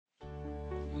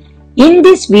In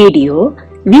this video,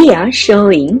 we are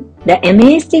showing the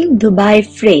amazing Dubai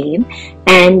frame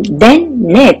and then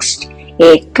next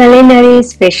a culinary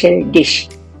special dish.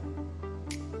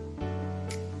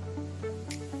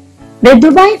 The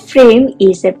Dubai frame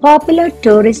is a popular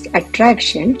tourist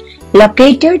attraction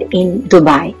located in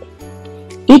Dubai.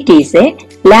 It is a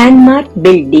landmark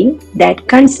building that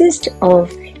consists of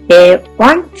a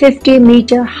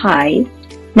 150-meter high,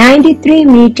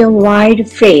 93-meter wide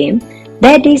frame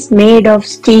that is made of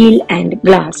steel and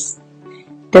glass.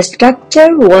 The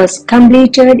structure was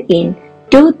completed in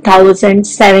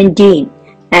 2017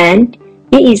 and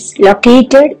is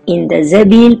located in the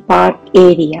ZABEEL Park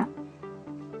area.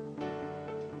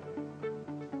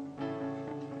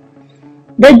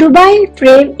 The Dubai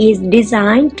frame is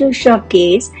designed to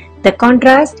showcase the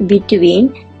contrast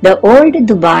between the old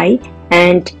Dubai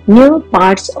and new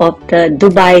parts of the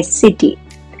Dubai city.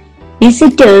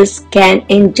 Visitors can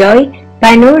enjoy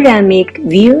panoramic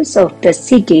views of the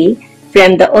city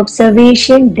from the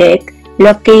observation deck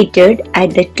located at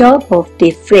the top of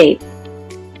the frame.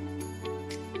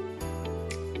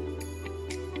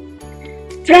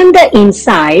 From the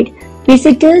inside,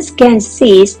 visitors can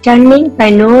see stunning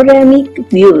panoramic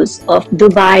views of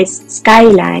Dubai's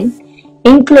skyline,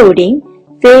 including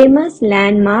famous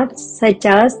landmarks such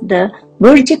as the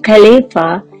BURJ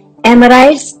KHALIFA,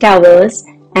 EMIRATES towers,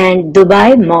 and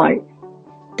Dubai Mall.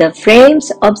 The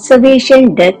frame's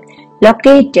observation deck,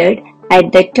 located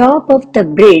at the top of the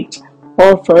bridge,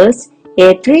 offers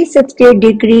a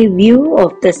 360-degree view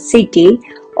of the city,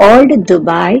 Old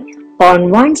Dubai on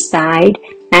one side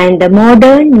and the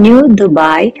modern New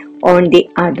Dubai on the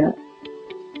other.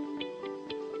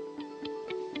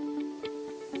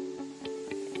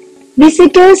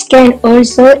 Visitors can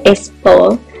also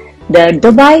explore the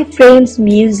Dubai Frames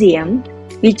Museum,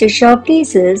 which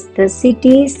showcases the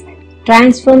city's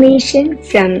transformation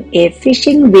from a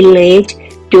fishing village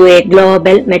to a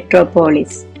global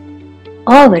metropolis.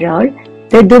 Overall,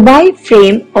 the Dubai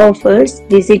frame offers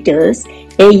visitors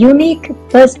a unique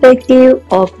perspective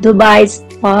of Dubai's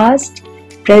past,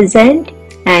 present,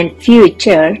 and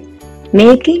future,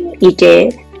 making it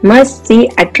a must-see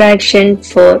attraction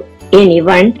for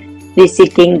anyone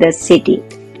visiting the city.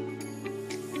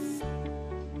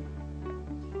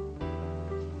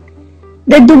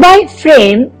 The Dubai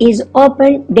frame is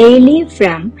open daily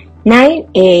from 9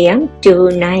 a.m. to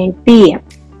 9 p.m.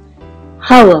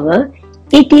 However,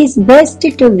 it is best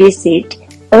to visit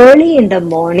early in the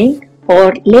morning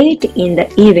or late in the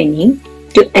evening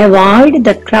to avoid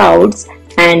the crowds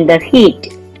and the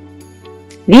heat.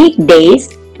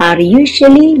 Weekdays are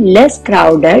usually less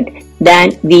crowded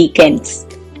than weekends.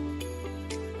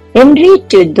 Entry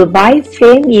to Dubai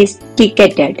frame is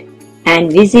ticketed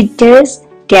and visitors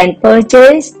can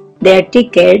purchase their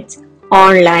tickets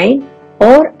online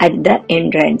or at the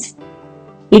entrance.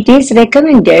 It is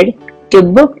recommended to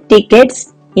book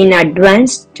tickets in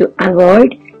advance to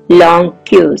avoid long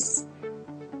queues.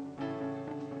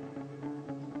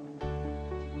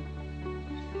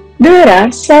 There are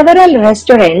several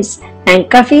restaurants and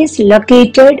cafes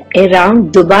located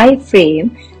around Dubai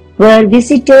frame where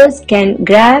visitors can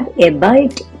grab a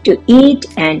bite to eat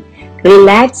and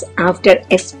relax after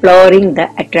exploring the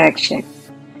attraction.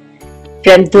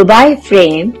 From Dubai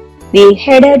frame, we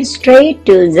headed straight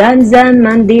to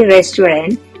Kuzhimanthi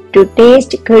restaurant to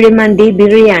taste Kuzhimanthi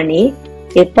Biryani,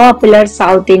 a popular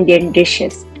South Indian dish.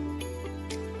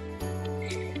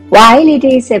 While it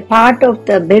is a part of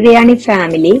the Biryani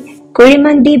family,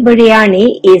 Kuzhimanthi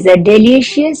Biryani is a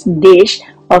delicious dish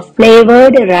of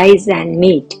flavored rice and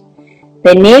meat.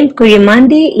 The name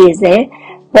Kuzhimanthi is a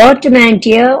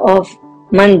portmanteau of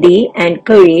Mandi and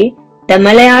Kuri, the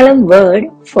Malayalam word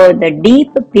for the deep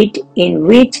pit in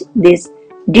which this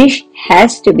dish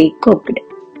has to be cooked.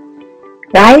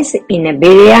 Rice in a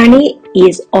biryani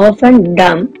is often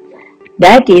dum,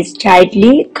 that is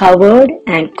tightly covered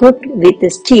and cooked with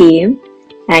steam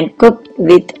and cooked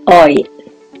with oil.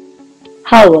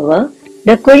 However,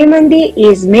 the Kuzhimanthi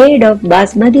is made of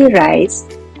basmati rice,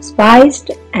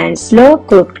 spiced and slow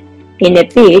cooked in a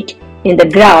pit in the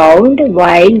ground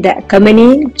while the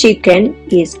accompanying chicken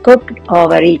is cooked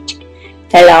over it,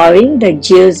 allowing the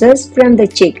juices from the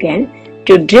chicken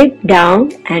to drip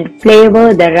down and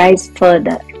flavor the rice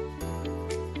further.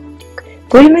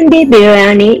 Kuzhimanthi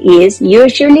biryani is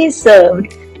usually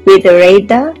served with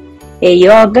raita, a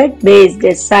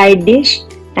yogurt-based side dish,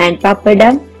 and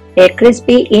papadam, a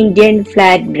crispy Indian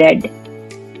flatbread.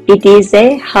 It is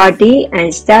a hearty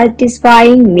and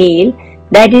satisfying meal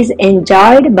that is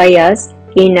enjoyed by us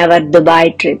in our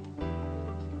Dubai trip.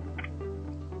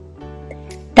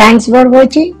 Thanks for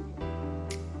watching.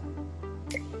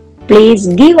 Please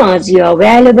give us your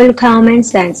valuable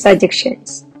comments and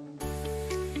suggestions.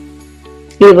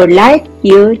 We would like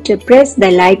you to press the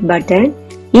like button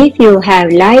if you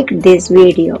have liked this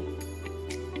video.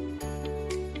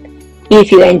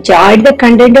 If you enjoyed the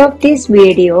content of this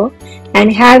video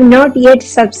and have not yet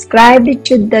subscribed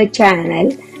to the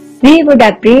channel, we would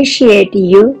appreciate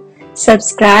you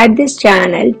subscribe this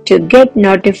channel to get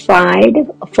notified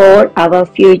for our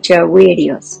future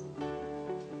videos.